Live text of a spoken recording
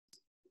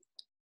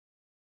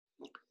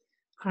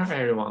Hi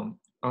everyone.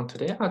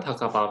 Today I'll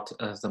talk about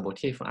the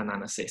motif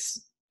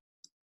analysis.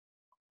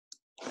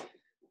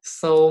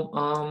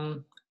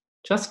 So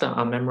just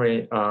a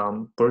memory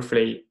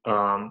briefly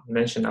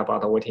mention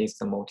about what is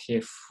the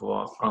motif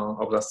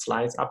of the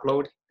slides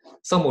upload.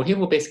 So motif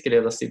basically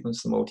the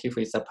sequence motif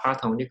is a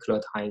pattern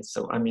nucleotide,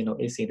 so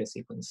amino acid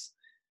sequence.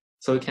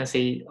 So you can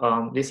see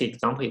this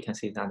example, you can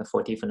see that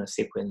for different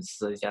sequences,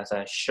 there's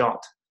a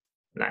short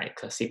like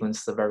a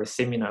sequence very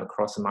similar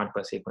across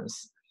multiple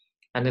sequences.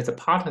 And the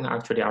pattern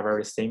actually are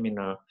very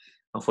similar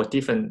for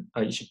different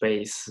each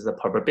base. The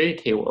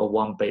probability of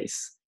one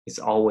base is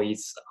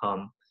always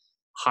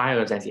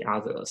higher than the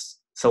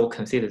others. So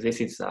consider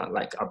this is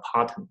like a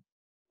pattern.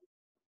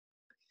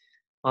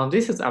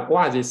 This is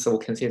why this we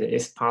consider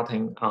this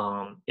pattern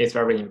is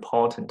very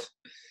important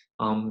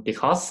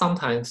because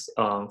sometimes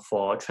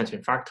for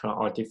transcript factor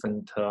or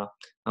different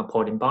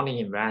protein bonding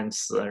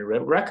events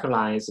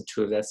recognize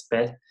to the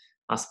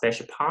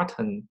special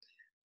pattern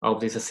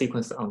of this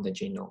sequence on the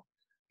genome.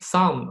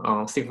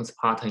 Some sequence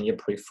pattern is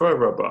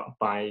preferable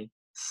by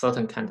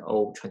certain kind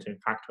of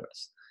transcript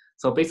factors.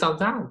 So based on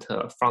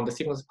that, from the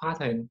sequence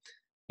pattern,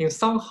 in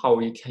somehow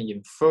you can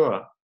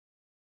infer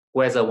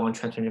whether one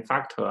transcript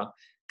factor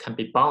can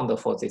be bound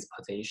for this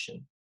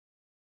position.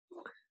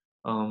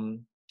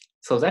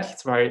 So that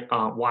is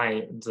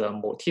why the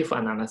motif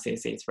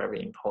analysis is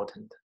very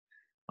important.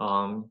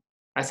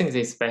 I think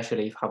this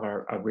especially if you have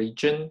a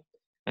region,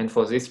 and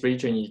for this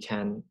region you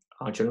can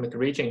genomic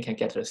region can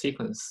get the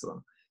sequence.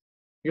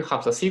 You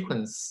have the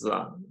sequence,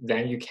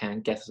 then you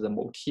can get the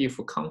motif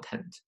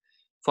content.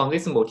 From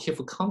this motif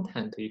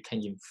content, you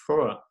can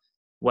infer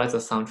whether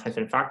some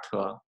transcript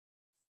factor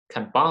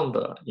can bound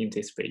in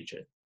this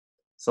region.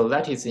 So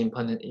that is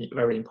important,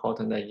 very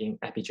important in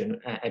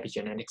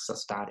epigenetics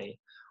study.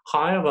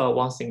 However,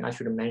 one thing I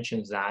should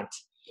mention is that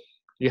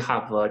you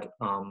have a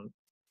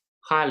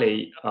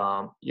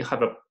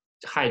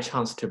high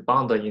chance to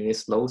bound in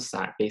this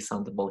loci based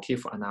on the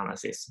motif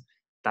analysis.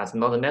 Does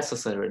not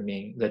necessarily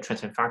mean the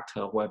transcript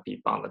factor will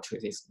be bound to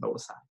this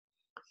loci.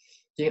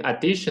 In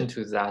addition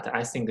to that,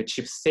 I think the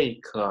ChIP-seq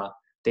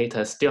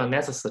data is still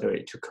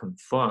necessary to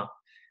confirm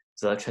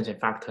the transcript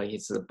factor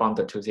is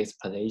bound to this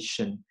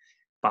position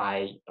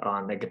by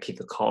like peak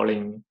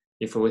calling.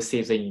 If we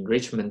see the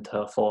enrichment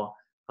for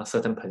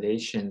certain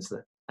positions,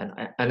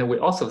 and we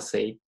also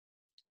see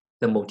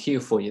the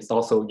motif is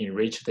also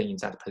enriched in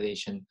that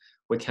position,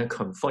 we can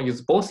confirm,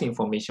 use both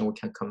information, we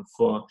can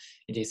confirm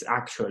it is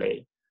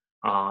actually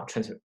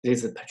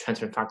this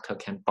transcript factor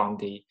can bound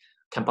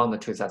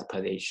to that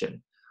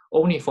position.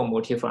 Only for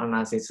motif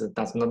analysis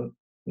does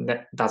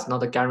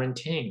not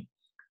guarantee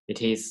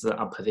it is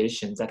a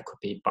position that could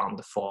be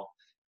bound for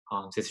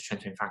this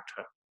transcript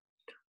factor.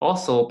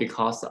 Also,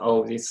 because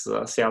of this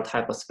cell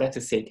type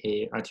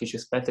specificity, tissue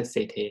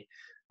specificity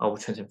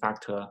of transcript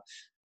factor,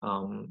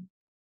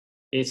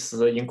 it's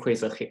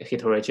increase the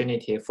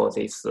heterogeneity for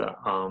this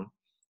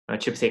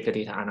ChIP-seq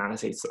data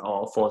analysis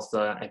or for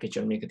the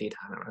epigenomic data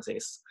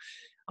analysis,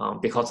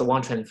 because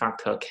one transcript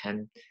factor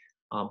can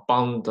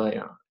bound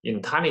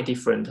entirely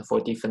different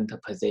for different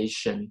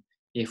position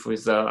if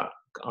the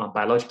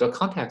biological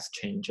context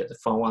changes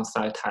from one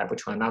cell type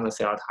to another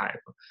cell type.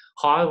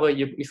 However,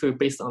 if you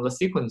based on the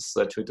sequence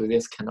to do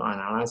this kind of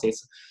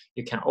analysis,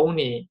 you can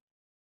only,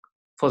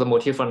 for the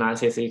motif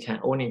analysis, you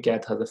can only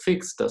get the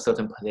fixed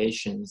certain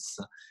positions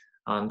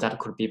that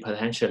could be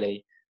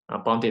potentially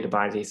bounded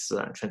by this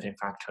transcript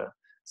factor.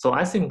 So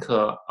I think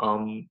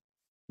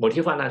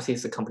motif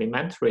analysis is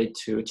complementary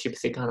to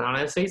ChIP-seq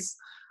analysis,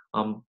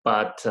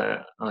 but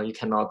you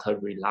cannot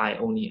rely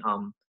only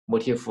on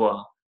motif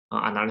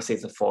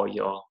analysis for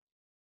your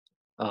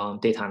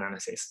data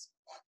analysis.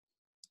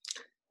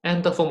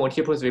 And for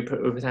multiple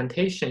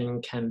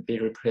representation can be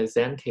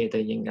represented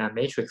in a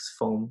matrix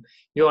form.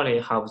 You only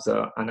have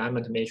the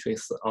alignment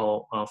matrix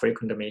or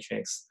frequent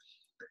matrix.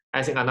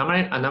 I think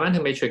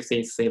alignment matrix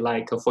is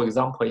like, for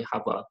example, you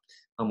have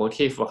a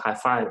motif have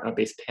 5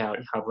 base pair,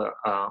 you have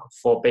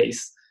 4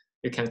 base.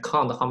 You can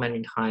count how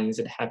many times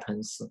it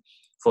happens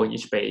for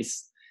each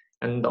base.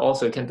 And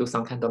also you can do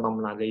some kind of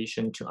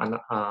normalization to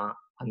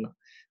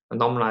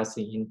normalize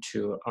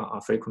into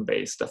a frequent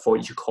base. For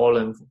each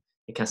column,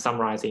 you can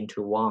summarize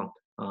into 1.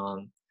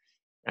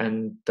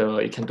 And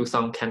you can do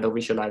some kind of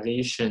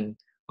visualization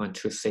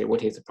to say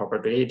what is the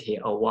probability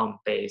of one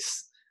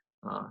base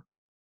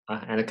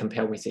and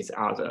compare with these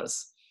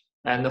others.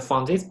 And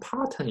from this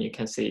pattern, you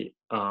can see,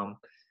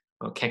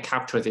 can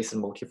capture this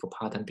motif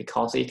pattern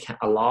because it can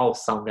allow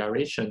some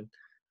variation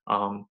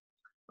of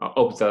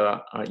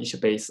the each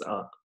base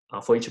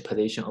for each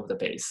position of the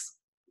base.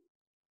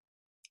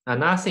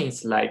 Another thing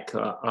is like,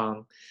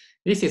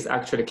 this is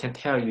actually can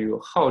tell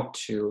you how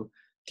to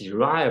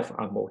derive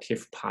a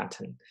motif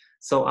pattern.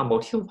 So a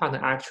motif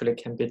pattern actually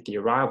can be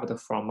derived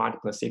from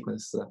multiple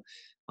sequences.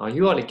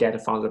 You only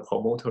get from the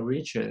promoter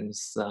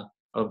regions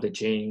of the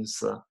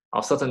genes,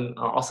 or certain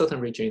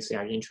regions you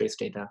are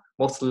interested,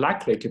 most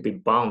likely to be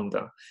bound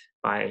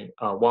by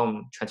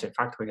one transcript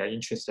factor you are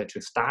interested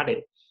to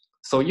study.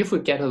 So if we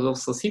get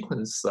those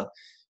sequences,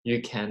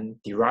 you can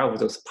derive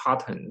those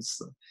patterns,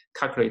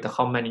 calculate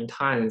how many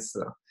times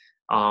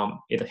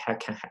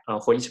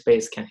for each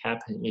base can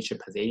happen in each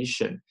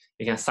position.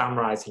 You can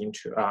summarize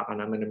into an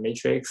alignment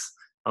matrix,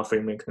 a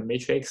framework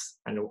matrix,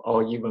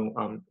 or even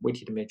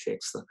weighted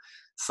matrix.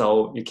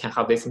 So you can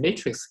have this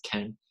matrix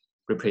can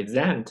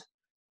represent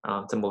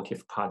the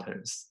motif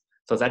patterns.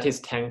 So that is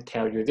can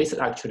tell you this is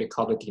actually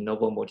called de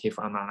novo motif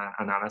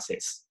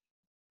analysis.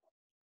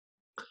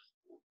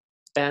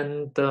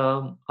 And there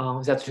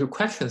are two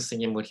questions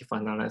in motif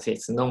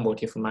analysis: no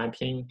motif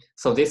mapping.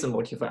 So this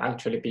motif will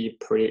actually be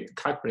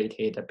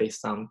pre-calculated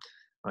based on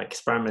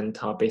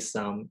experimental, based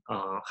on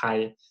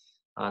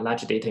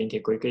large data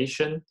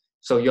integration.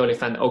 So you only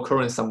find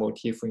occurrence of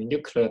motif in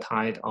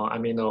nucleotide or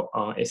amino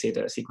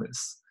acid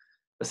sequence.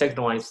 The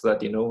second one is the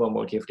de novo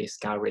motif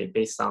discovery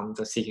based on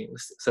the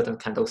certain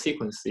kind of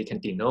sequence. You can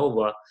de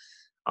novo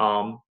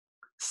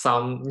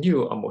some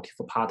new motif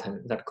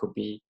pattern that could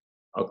be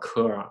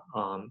occur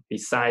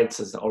besides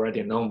the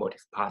already known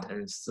motif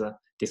patterns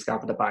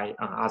discovered by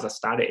other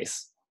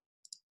studies.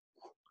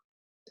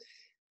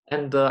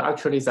 And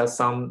actually, there's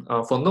some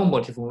for no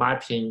motif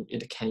mapping.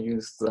 It can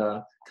use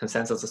the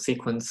consensus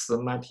sequence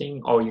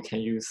mapping, or you can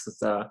use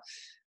the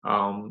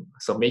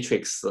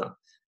matrix.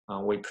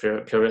 We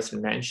previously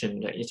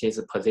mentioned it is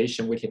a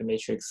position weighted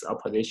matrix or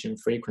position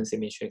frequency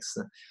matrix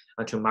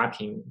to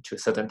mapping to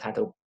certain type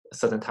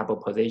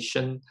of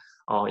position,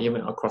 or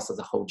even across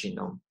the whole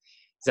genome.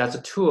 There's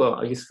two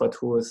useful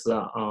tools.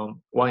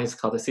 One is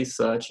called the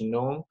CISA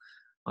genome,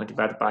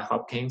 divided by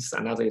Hopkins.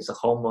 Another is the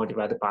HOMO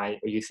divided by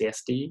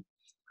UCSD.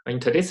 In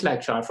today's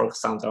lecture, I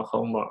focus on the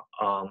HOMO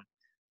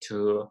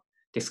to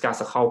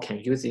discuss how can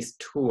use this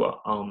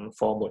tool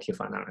for motif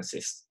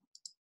analysis.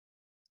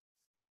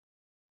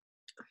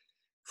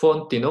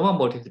 For de novo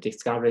motif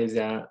discovery,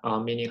 there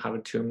meaning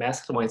have two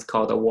methods. One is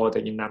called word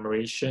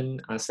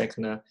enumeration, and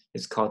second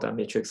is called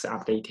matrix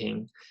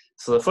updating.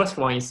 So the first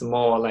one is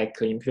more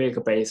like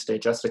empirical based,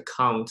 just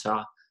count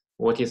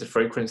what is the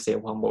frequency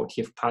of one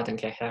motif pattern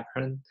can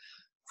happen.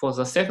 For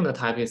the second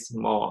type, is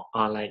more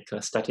like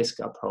a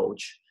statistical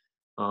approach.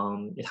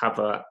 It have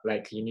a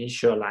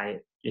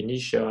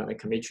initial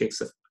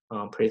matrix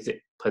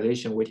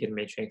position weighted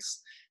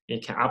matrix. You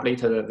can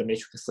update the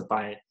matrix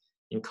by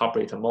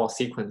incorporate more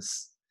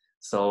sequence.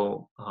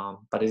 So,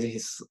 but this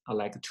is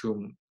like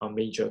two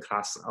major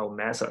class of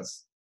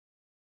methods.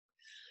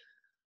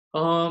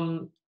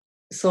 Where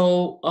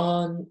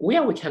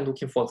we can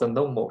looking for the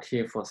no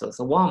motif.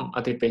 So one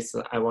database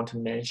I want to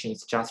mention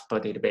is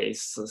Jasper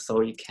database. So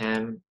you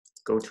can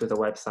go to the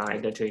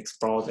website to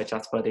explore the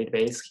Jasper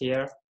database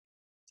here.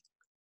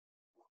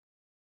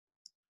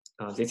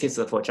 This is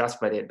for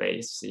Jasper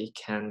database. You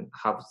can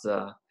have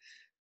the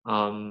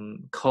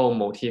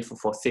co-motif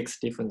for 6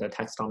 different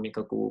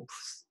taxonomic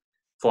groups.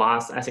 For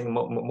us, I think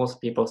most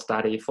people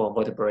study for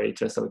vertebrate,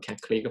 so we can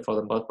click for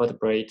the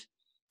vertebrate.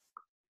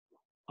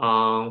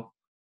 For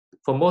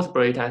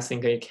vertebrate, I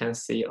think you can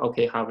see,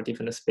 okay, have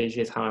different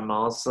species, have a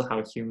mouse, have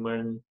a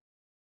human,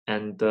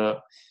 and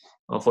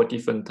for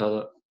different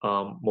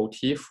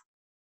motif.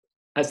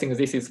 I think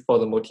this is for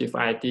the motif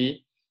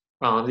ID.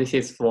 This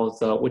is for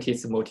the what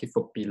is motif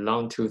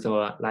belong to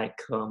the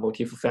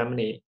motif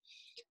family,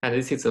 and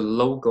this is the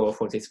logo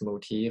for this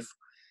motif.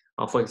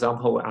 For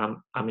example,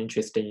 I'm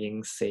interested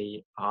in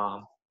say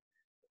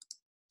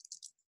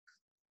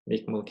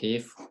make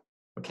motif.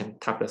 We can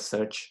type the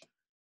search.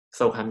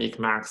 So I make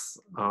max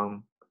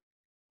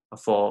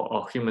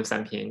for human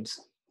sapiens,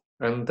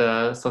 and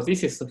so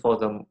this is for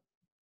the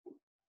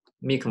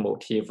make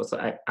motif. So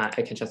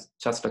I can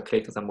just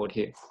click the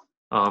motif,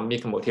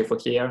 make motif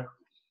here.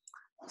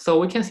 So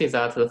we can see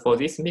that for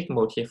this make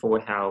motif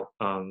we have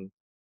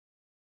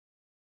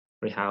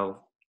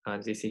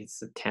this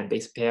is 10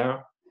 base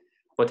pair.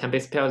 For 10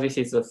 base pair, this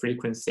is the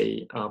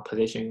frequency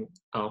position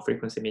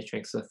frequency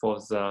matrix for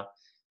the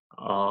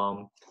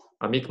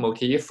make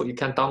motif. You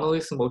can download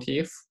this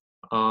motif,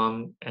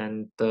 and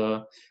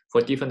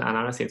for different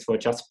analysis for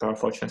Jasper,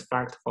 for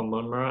transfact, for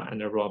murmur,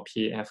 and raw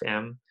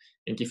PFM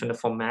in different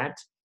format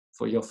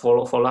for your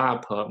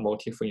follow-up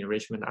motif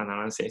enrichment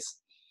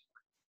analysis.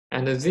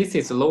 And this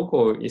is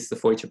logo is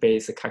for each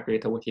base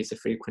calculate what is the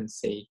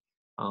frequency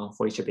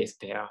for each base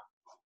pair.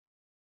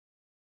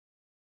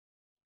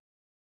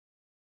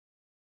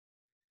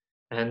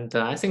 And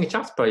I think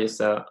Jasper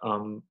is a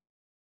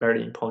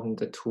very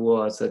important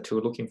tool to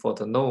looking for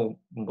the no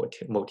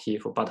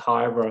motif. But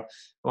however,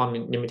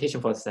 one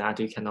limitation for that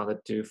you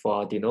cannot do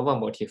for de novo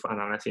motif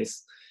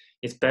analysis,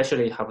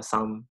 especially have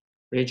some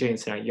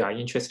regions that you are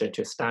interested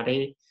to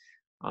study.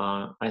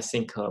 I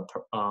think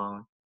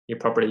you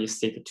probably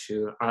seek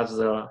to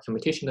other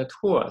computational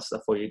tools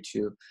for you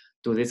to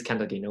do this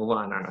kind of de novo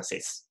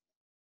analysis.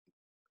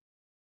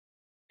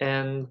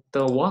 And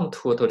the one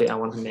tool today I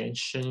want to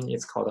mention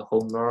is called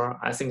Homer.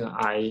 I think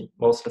I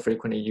most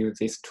frequently use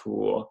this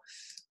tool.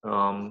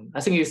 I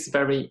think it's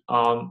very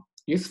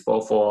useful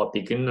for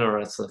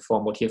beginners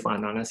for motif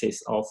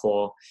analysis or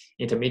for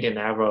intermediate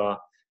level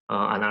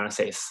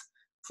analysis.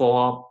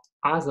 For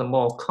other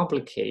more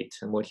complicated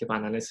motif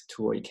analysis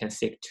tool, you can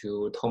seek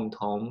to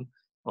TomTom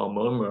or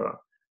murmur.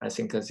 I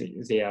think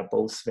they are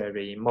both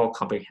very more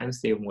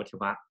comprehensive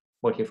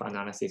motif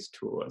analysis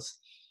tools.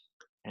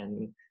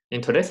 And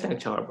in today's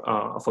lecture,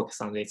 I'll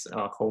focus on this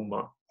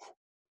Homer.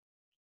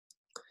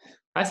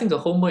 I think the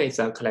Homer is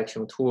a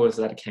collection of tools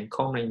that can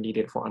commonly be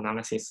needed for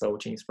analysis of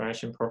gene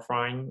expression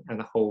profiling and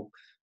the whole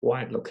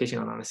wide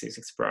location analysis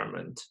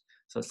experiment.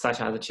 So such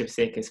as the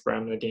ChIP-seq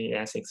experiment, the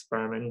DNAS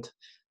experiment,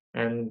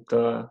 and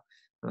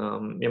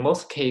in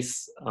most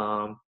cases,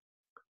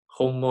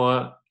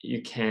 Homer,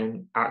 you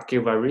can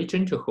give a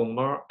region to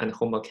Homer, and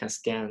Homer can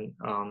scan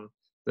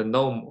the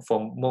no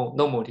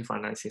motif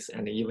analysis,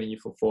 and even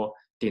if for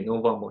de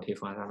novo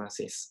motif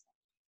analysis.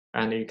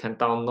 And you can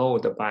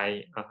download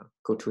by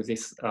go to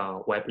this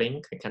web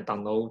link. You can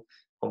download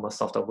Homer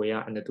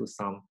software and do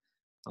some,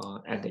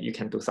 and you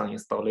can do some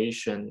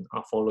installation,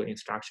 follow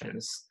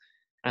instructions.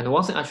 And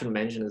one thing I should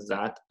mention is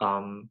that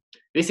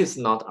this is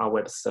not a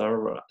web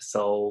server,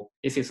 so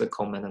this is a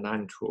command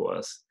line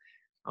tools.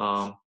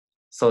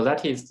 So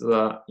that is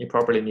you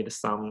probably need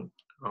some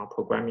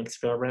programming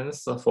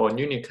experience for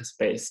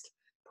Unix-based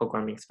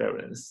programming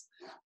experience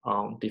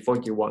before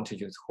you want to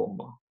use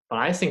Homer. But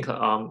I think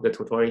the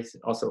tutorial is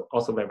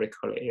also very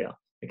clear.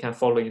 You can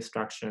follow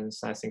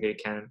instructions. I think you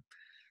can,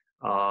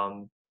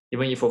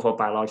 even if for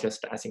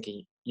biologists, I think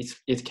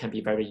it can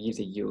be very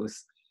easy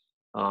use.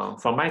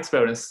 From my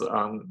experience,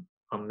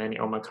 many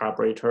of my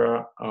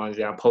collaborators,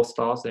 they are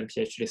postdocs and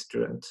PhD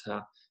students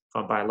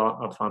from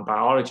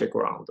biology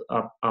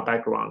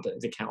background.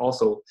 They can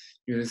also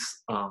use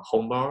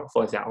Homer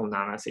for their own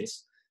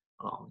analysis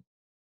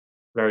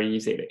very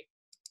easily.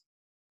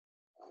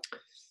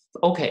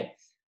 Okay.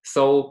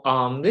 So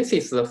this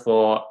is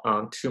for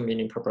two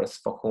main purposes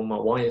for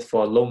Homer. One is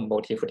for low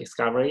motif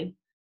discovery.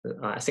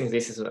 I think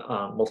this is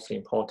mostly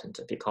important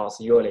because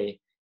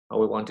usually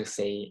we want to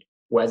say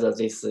whether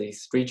this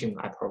region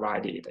I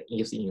provided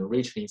is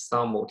enriched in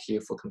some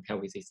motif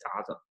compared with this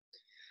other.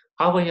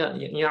 However,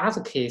 in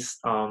other case,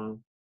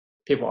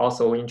 people are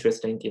also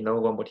interested in de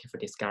novo motif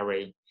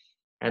discovery.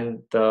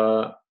 And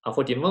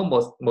for de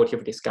novo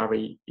motif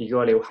discovery, you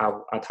usually have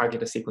a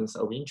target sequence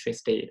of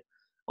interest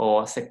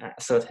or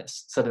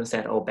certain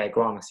set of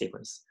background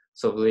sequence.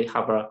 So they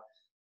have a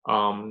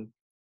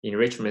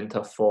enrichment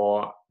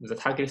for the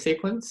target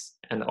sequence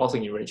and also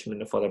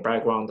enrichment for the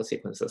background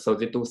sequences. So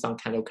they do some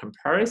kind of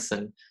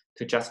comparison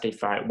to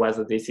justify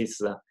whether this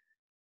is a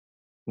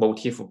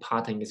motif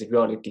pattern is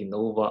really de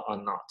novo or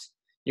not.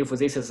 If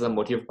this is a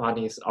motif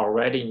pattern is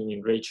already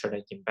enriched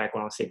in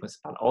background sequence,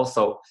 but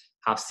also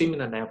have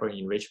similar level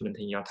enrichment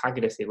in your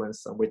target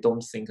sequence, we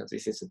don't think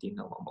this is a de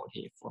novo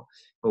motif.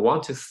 We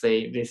want to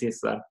say this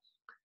is a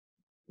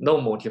no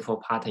motif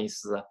pattern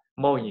is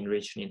more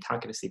enriched in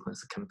target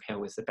sequence compared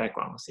with the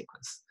background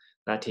sequence.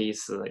 That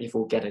is, if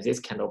we get this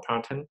kind of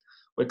pattern,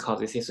 we call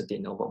this is a de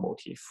novo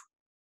motif.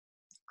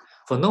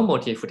 For no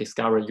motif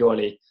discovery,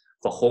 usually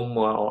for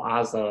Homer or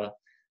other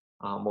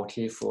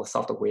motif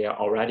software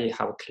already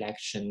have a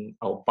collection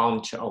of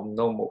bunch of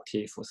no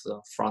motifs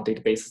from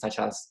databases such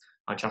as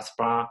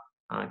JASPAR,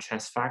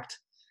 Transfact.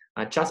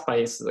 JASPAR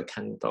is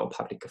kind of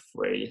public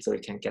free, so you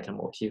can get a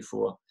motif.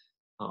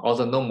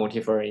 Although no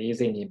motif very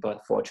easily,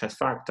 but for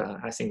Transfact,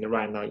 I think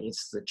right now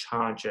it's the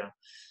charge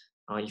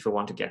if you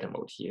want to get a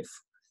motif.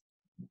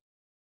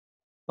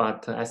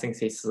 But I think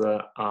this is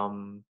a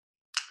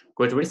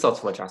good resource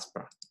for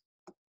JASPAR.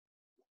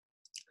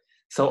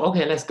 So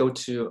okay, let's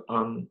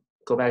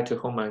go back to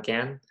Homer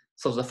again.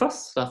 So the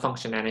first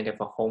functionality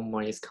for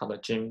Homer is called a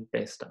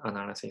gene-based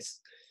analysis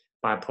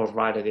by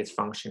providing this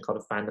function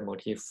called find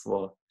motif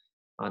for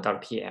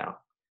 .pl.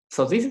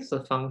 So this is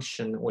the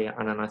function where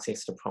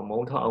analyzes the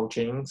promoter of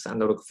genes and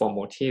look for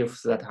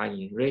motifs that are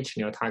enriched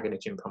in your target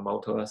gene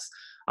promoters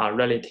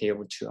relative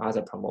to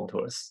other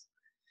promoters.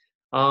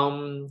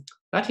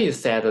 That is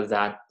said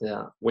that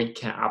we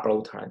can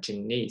upload a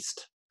gene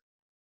list.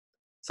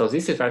 So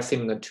this is very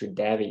similar to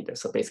David.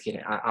 So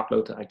basically, I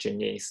upload a gene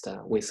list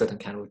with certain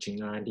kind of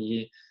gene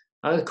ID.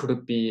 It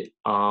could be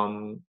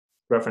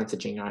reference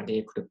gene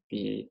ID, could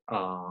be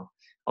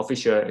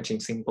official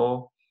gene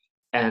symbol,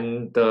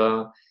 and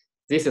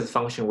this is a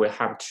function we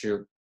have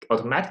to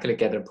automatically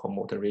get the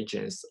promoter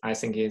regions. I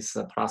think it's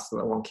plus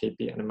 1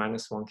 KB and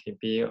minus 1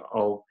 KB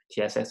of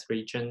TSS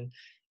region.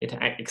 It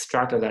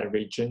extracts that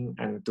region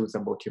and do the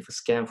motif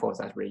scan for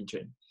that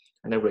region,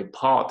 and then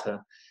report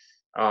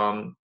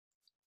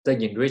the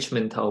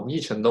enrichment of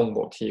each known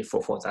motif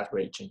for that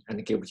region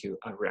and give you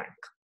a rank.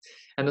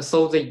 And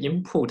so the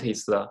input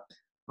is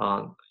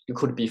it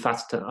could be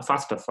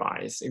FASTA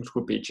files, it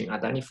could be gene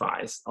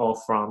identifiers, or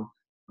from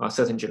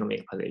certain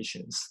genomic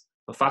positions.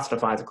 FASTA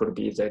files could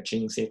be the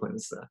gene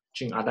sequence,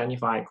 gene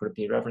identifier could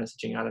be reference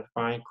gene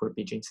identifier, could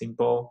be gene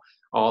symbol,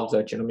 or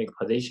the genomic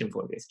position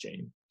for this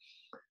gene.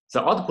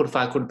 The output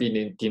file could be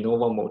the de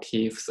novo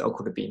motifs or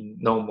could be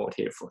no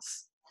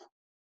motifs.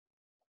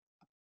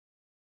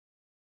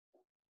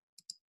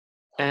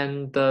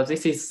 And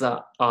this is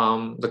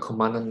the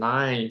command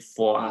line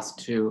for us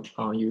to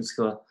use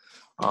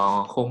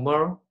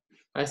Homer.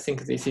 I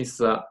think this is,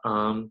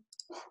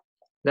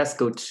 let's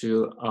go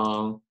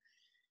to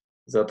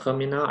the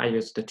terminal I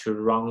used to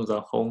run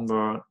the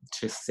homework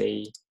to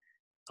see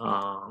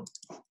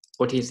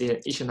what is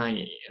each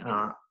line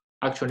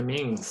actually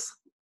means.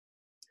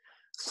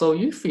 So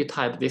if you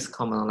type this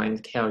command line,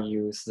 it tells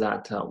you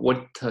that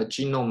what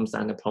genomes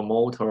and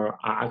promoter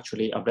are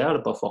actually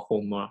available for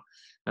homework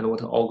and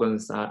what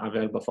organs are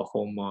available for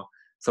homework.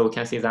 So we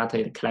can see that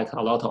it collects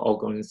a lot of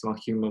organs from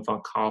human,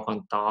 from cow,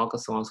 from dog,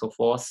 so on and so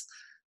forth.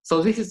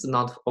 So this is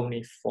not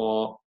only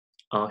for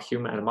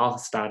human and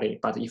mouse study,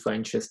 but if you're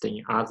interested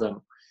in other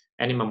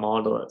animal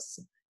models,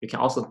 you can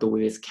also do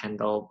this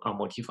kind of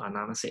motif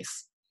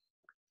analysis.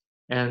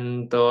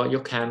 And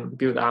you can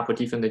build up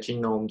different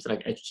genomes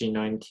like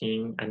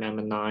HG19,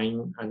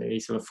 MM9, and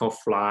it's for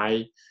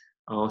fly,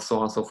 so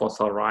on and so forth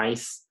for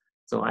rice.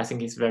 So I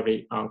think it's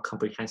very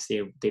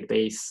comprehensive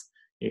database.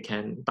 You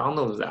can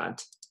download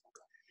that.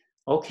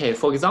 Okay,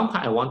 for example,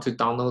 I want to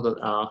download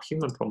a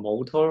human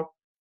promoter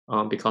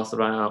because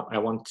right now I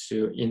want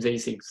to, in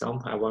this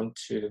example, I want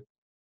to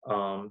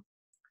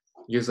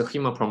use a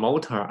human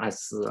promoter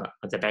as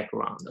the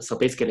background. So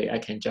basically, I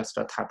can just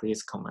type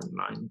this command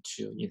line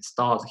to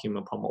install the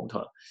human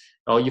promoter.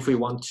 Or if we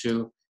want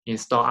to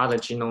install other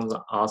genomes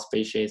or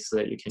species,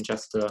 you can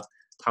just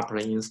type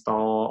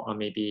install or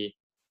maybe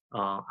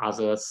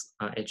others,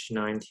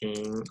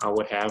 H19 or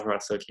whatever,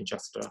 so you can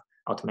just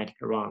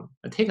automatically run.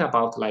 It takes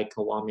about like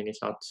 1 minute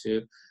or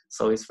 2,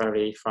 so it's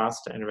very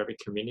fast and very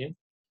convenient.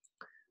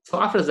 So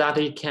after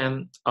that, you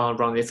can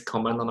run this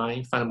command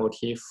line, find a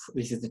motif.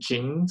 This is the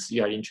genes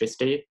you are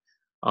interested.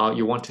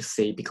 You want to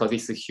see, because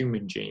this is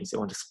human genes, you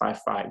want to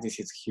specify this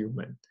is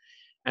human.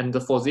 And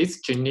for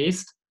this gene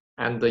list,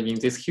 and in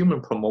this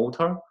human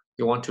promoter,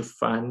 you want to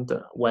find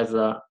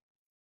whether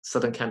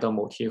certain kind of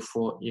motif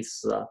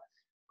is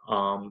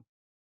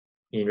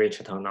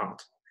enriched or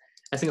not.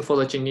 I think for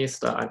the gene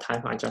list,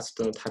 I just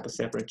type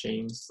several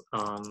genes.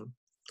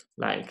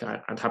 Like I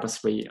type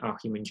 3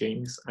 human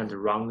genes and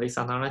run this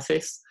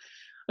analysis.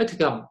 It took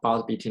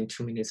about between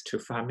 2 minutes to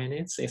 5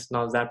 minutes. It's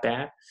not that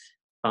bad,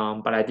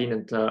 but I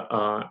didn't.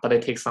 But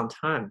it takes some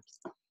time.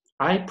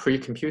 I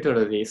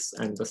pre-computed this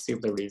and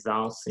save the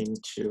results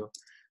into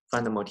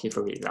find the motif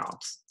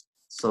results.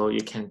 So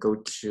you can go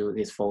to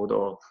this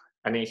folder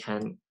and it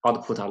can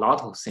output a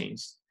lot of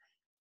things.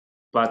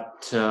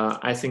 But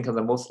I think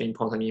the most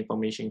important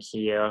information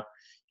here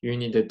you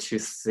need to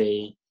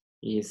see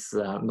is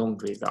known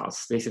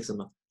results. This is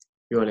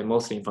really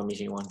most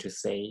information you want to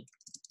see.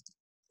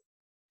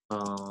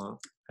 I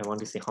want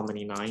to see how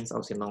many lines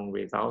of the known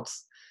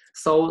results.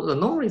 So the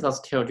known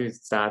results tell you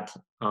that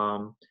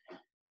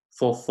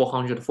for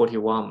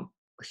 441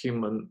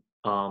 human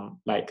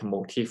like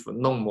motif,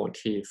 known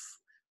motif,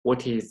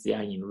 what is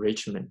their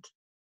enrichment?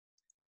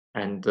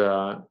 And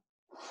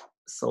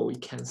so we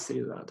can see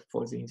that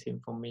for this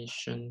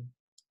information.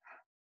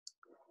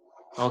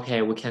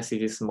 Okay, we can see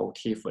this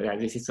motif.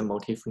 This is the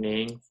motif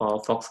name for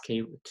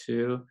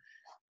FoxK2.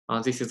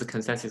 This is the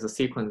consensus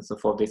sequence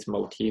for this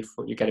motif.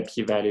 You get a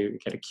p-value, you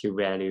get a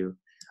q-value,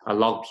 a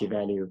log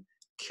p-value,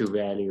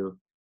 q-value,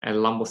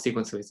 and lumbar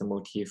sequence with the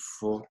motif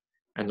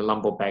and the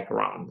lumbar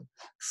background.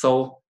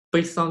 So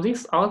based on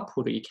this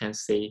output, you can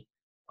see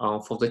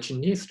for the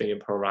gene list you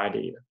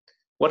provided,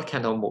 what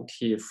kind of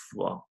motif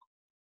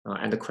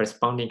and the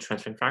corresponding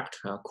transcript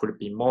factor could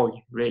be more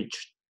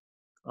enriched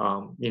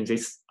in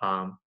this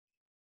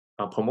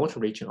promoter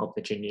region of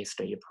the gene list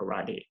you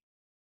provided.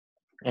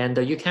 And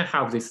you can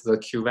have this the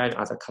Q value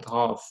as a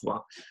cutoff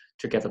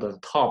to get the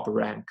top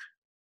rank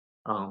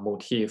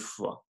motif.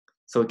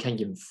 So you can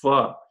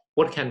infer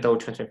what kind of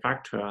transcript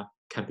factor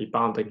can be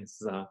bound in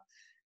the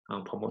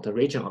promoter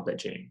region of the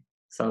gene.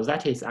 So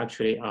that is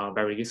actually a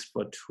very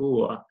useful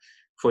tool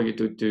for you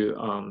to do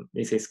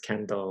this is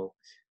kind of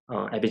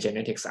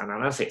epigenetics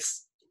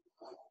analysis.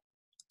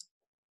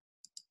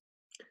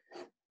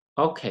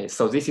 Okay,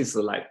 so this is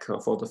like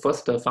for the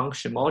first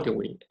function module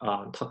we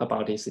talk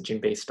about is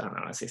gene-based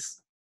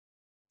analysis.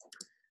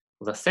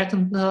 The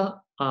second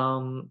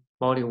module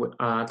we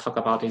talk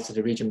about is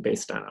the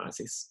region-based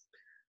analysis.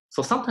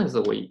 So sometimes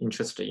we're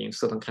interested in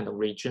certain kind of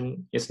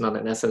region. It's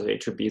not necessary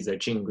to be the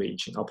gene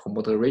region or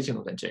promoter region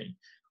of the gene.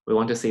 We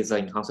want to see the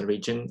enhancer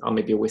region, or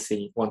maybe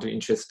we want to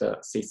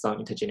see some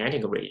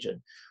intergenetic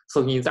region.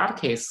 So in that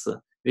case,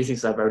 this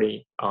is a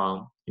very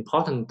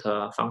important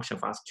function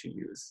for us to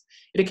use.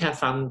 It can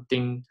find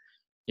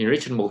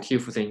enriched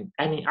motifs in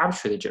any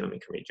arbitrary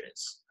genomic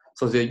regions.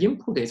 So the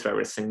input is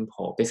very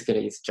simple.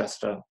 Basically, it's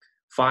just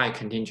 5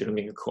 contained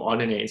genomic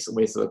coordinates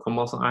with the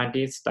chromosome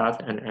ID,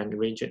 start and end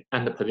region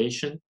and the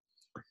position.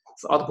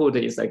 So output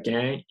is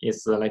again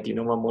like de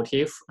novo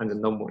motif and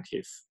no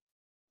motif.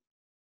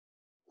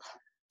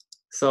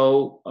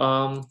 So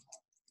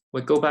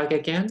we go back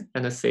again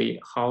and see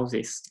how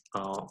this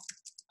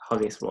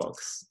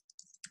works.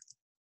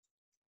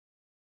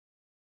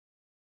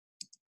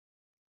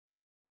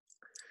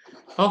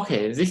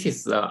 Okay, this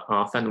is the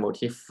find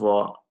motif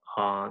for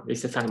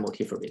this is find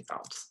motif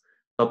results.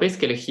 So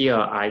basically here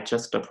I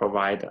just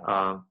provide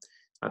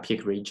a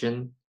peak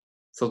region.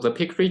 So the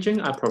peak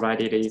region I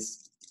provided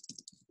is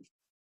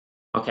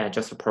okay. I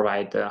just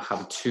provide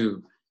have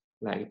 2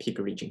 like peak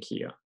region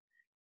here.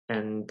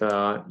 And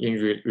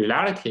in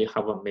reality,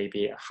 however,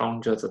 maybe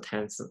hundreds,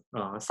 tens,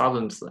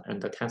 thousands,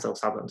 and tens of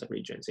thousands of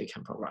regions you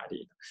can provide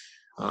it.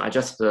 I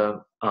just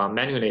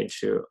manually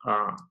to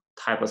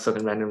type a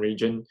certain random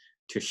region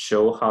to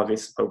show how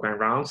this program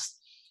runs.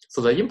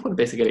 So the input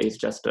basically is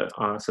just a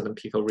certain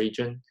peak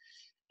region.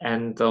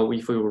 And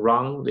if we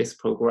run this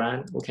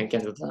program, we can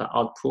get the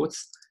outputs.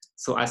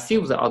 So I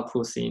save the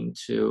outputs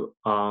into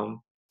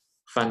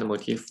find the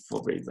motif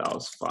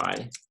results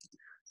file.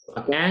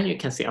 Again, you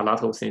can see a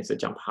lot of things that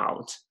jump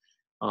out.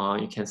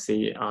 You can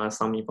see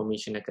some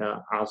information like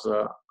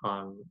other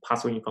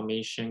password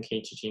information,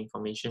 KGG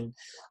information.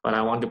 But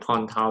I want to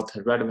point out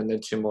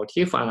relevant to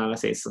motif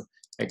analysis.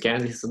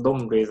 Again, this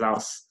long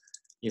results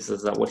is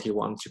what you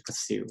want to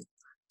pursue.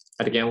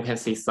 But again, we can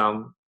see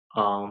some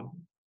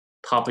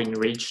top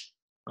enriched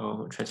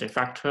transient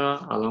factor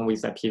along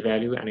with the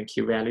p-value and the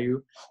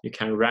q-value. You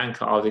can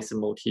rank all these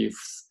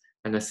motifs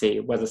and see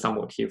whether some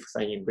motifs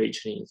are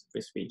enriched in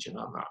this region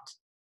or not.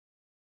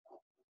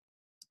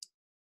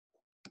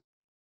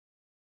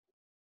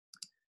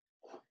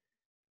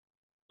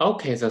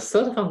 Okay, the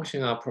third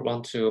function I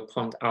want to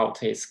point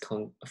out is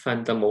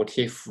find the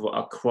motif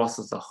across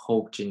the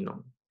whole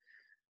genome.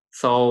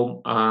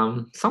 So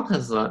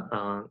sometimes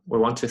we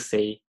want to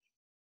say,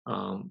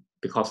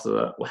 because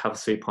we have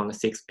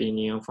 3.6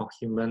 billion for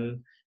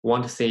human, we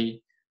want to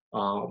say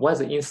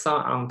whether in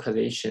some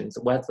positions,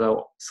 whether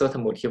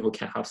certain motif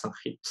can have some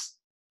hits.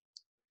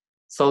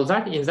 So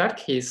that in that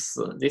case,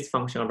 this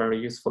function are very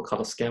useful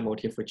called scan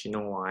motif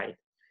genome-wide.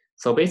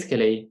 So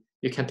basically,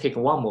 you can take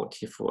one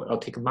motif or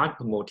take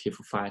multiple motif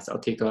files or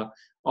take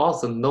all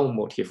the known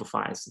motif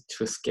files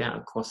to scan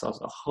across the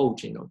whole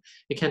genome.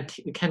 It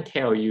can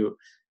tell you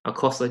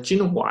across the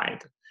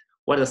genome-wide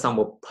whether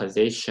some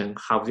position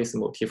have this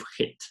motif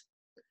hit.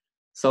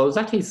 So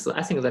that is,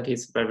 I think that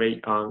is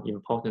very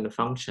important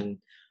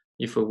function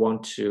if we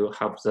want to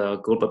have the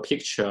global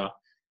picture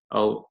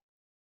of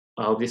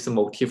this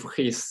motif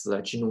hits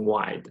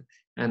genome-wide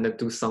and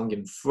do some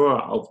infer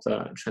of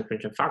the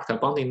transcription factor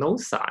bonding node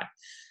side.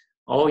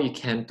 Or you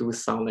can do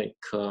some like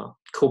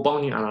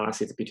co-bonding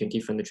analysis between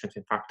different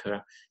transcription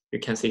factor. You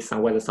can see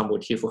whether some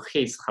motif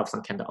hits have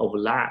some kind of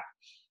overlap.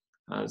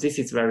 This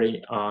is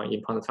very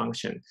important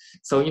function.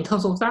 So in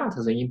terms of that,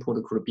 the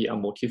input could be a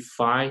motif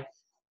file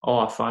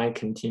or a file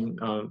contain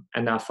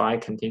and a file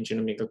contain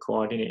genomic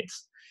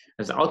coordinates.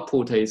 And the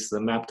output is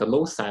mapped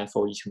loci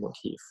for each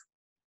motif.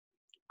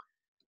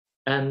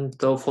 And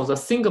for the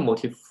single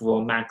motif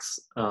for max,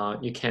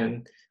 you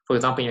can, for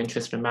example, you're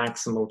interested in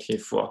max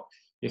motif,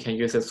 you can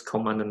use this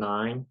command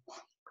 9.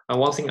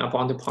 One thing I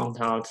want to point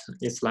out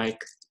is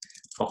like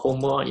for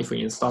Homer, if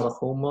we install the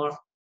Homer,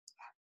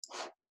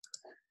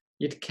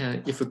 it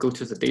can, if you go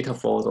to the data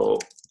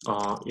folder,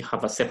 you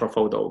have a separate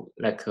folder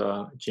like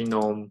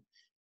genome,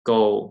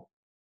 Go,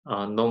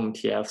 known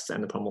TFs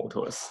and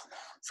promoters.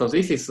 So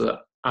this is a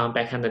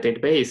backend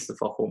database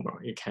for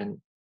Homer. You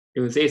can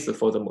use this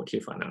for the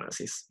motif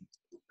analysis.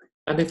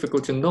 And if you go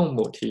to known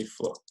motif,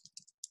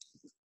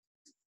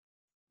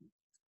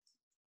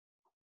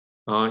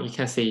 you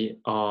can see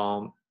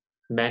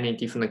many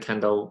different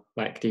kind of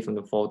like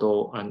different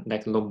photo and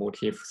like known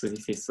motifs. So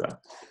this is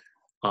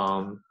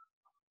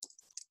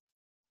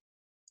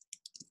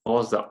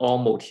all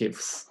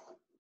motifs.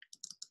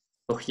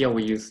 So here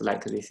we use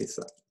like this is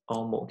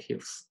all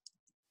motifs.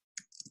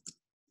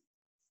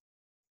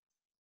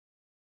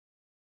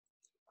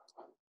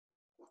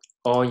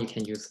 Or you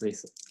can use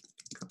this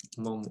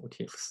more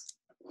motifs.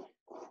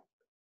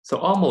 So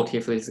all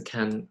motifs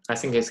can, I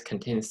think it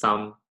contains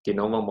some de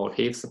novo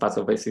motifs,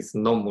 but this is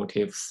no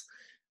motifs.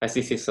 As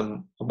this is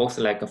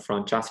mostly like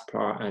from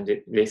Jasper, and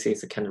this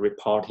is kind of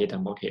reported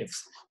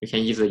motifs. You can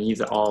either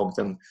use all of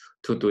them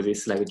to do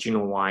this like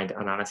genome-wide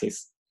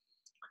analysis.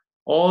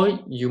 Or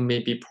you may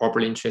be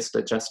probably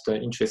interested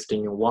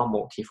in one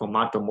motif or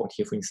multiple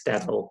motif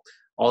instead of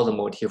all the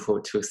motif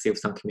to save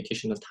some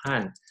computational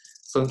time.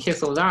 So in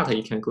case of that,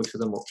 you can go to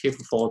the motif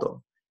folder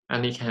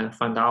and you can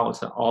find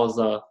out all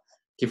the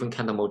different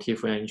kind of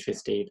motif you're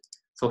interested.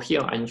 So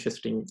here I'm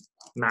interested in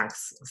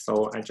max,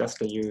 so I just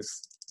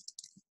use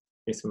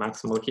this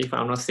max motif.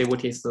 I'm not see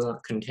what is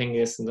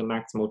continuous in the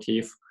max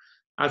motif.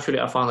 Actually,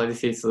 I found that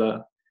this is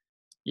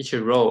each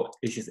row,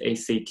 this is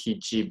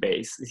ACTG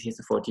base. This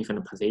is for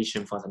different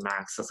position for the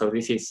max. So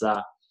this is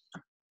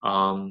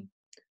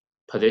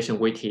position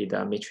weighted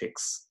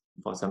matrix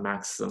for the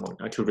max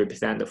to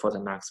represent for the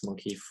max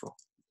motif.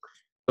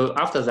 So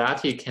after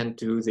that, you can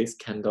do this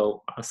kind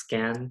of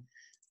scan.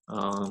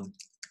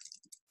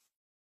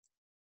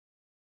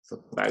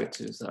 So back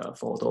to the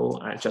photo,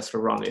 I just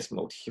run this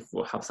motif.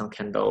 We'll have some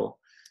kind of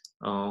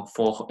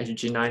for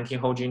HG19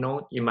 whole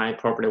genome. You might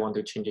probably want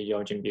to change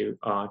your gene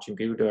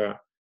builder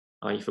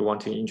if you want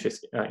to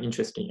interest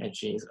in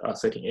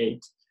HG38.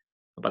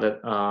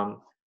 But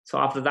so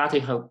after that,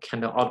 you have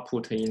kind of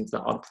output in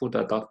the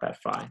output.bat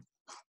file.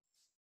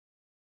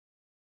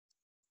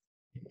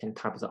 You can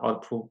type the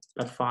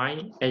output.bat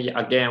file. And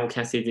again, we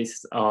can see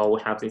this.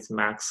 We have this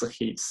max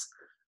hits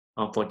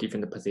for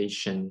different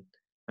position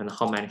and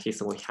how many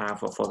hits we have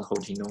for the whole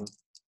genome.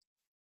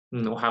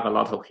 We have a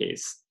lot of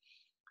hits.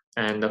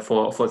 And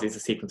for this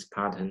sequence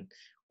pattern,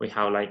 we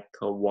have like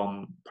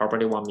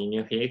probably 1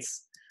 million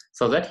hits.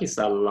 So that is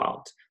a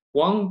lot.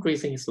 One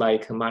reason is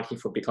like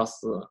Motif, because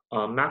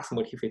max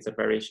motif is a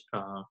very,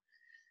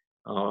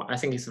 I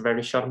think it's a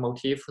very short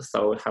motif,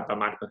 so we have a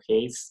multiple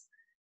hits.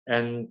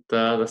 And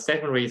the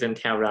second reason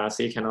tells us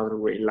you cannot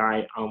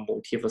rely on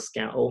motif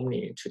scan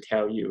only to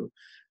tell you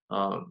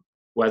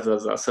whether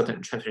the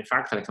certain transcription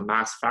factor, like a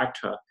mass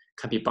factor,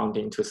 can be bound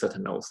into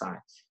certain loci.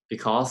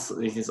 Because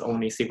this is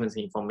only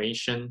sequencing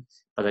information,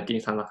 but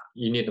the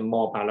you need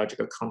more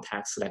biological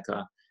context, like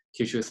a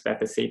tissue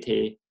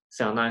specificity,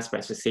 cell line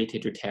specificity,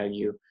 to tell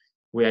you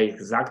where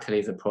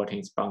exactly the protein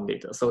is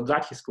bounded. So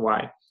that is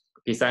why,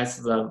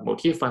 besides the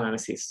motif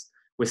analysis,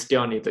 we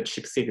still need the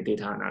ChIP-seq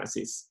data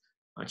analysis,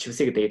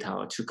 ChIP-seq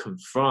data to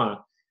confirm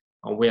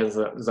where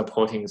the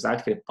protein is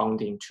actually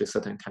bounding to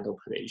certain kind of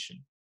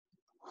position.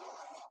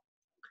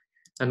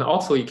 And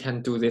also you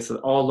can do this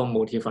all the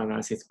motif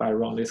analysis by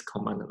run this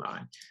command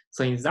line.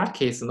 So in that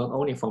case, not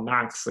only for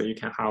max, you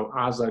can have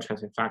other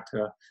transcription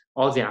factor,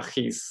 all their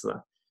hits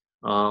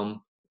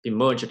be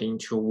merged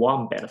into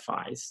one bed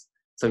files.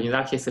 So in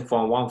that case,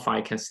 for one file,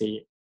 you can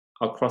see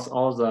across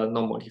all the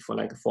known motifs,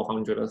 like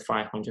 400 or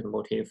 500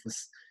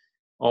 motifs,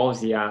 all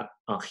their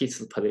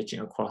hits position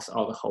across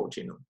all the whole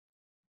genome.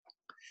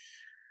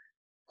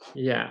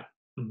 Yeah.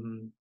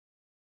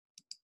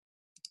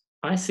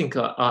 I think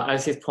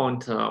at this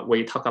point,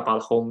 we talk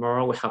about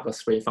Homer, we have the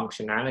 3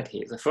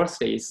 functionalities. The first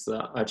is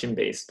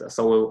gene-based,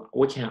 so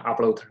we can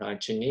upload a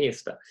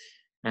genist,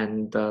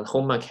 and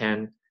Homer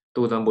can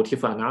do the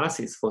motif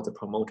analysis for the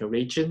promoter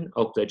region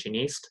of the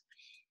genist.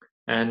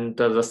 And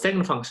the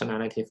second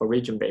functionality for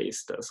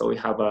region-based, so we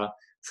have a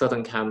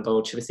certain kind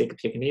of ChIP-seq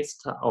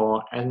picnist,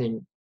 or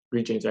any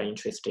region you're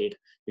interested,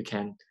 you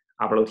can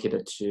upload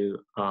it to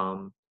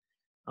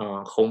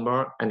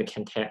Homer, and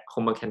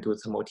Homer can do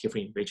the motif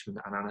enrichment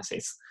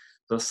analysis.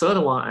 The third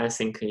one, I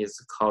think, is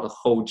called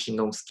whole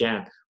genome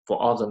scan for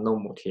all the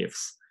known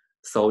motifs.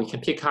 So you can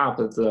pick up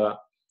the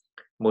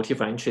motif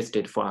you're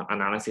interested for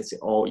analysis,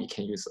 or you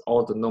can use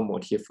all the known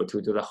motif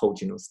to do the whole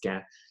genome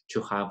scan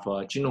to have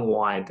a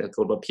genome-wide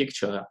global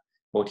picture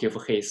motif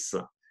hits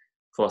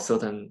for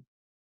certain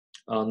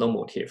known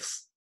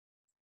motifs.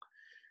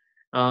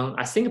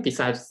 I think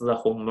besides the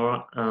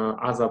Homer,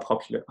 other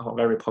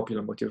very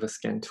popular motif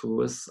scan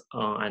tools,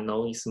 I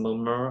know is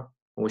Murmur,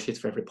 which is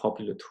very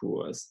popular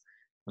tools.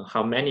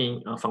 Have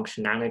many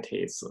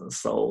functionalities.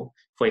 So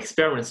for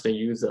experienced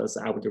users,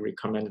 I would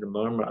recommend the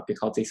Murmur,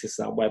 because this is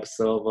a web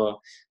server,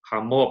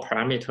 have more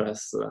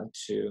parameters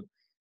to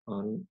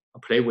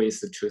play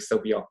with to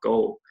serve your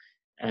goal.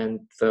 And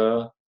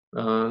the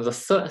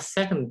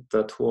second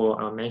tool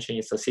I mentioned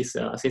is the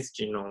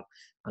Cisgenome.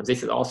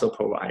 This is also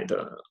provide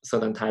a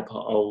certain type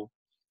of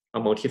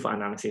motif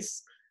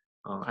analysis.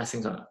 I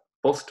think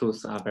both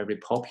tools are very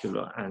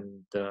popular,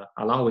 and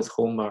along with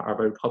Homer, are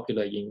very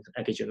popular in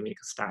epigenomic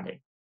study.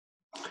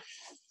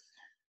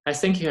 I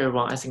thank you,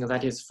 everyone. I think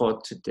that is for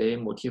today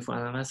motif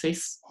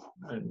analysis,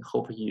 and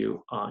hope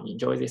you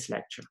enjoy this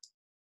lecture.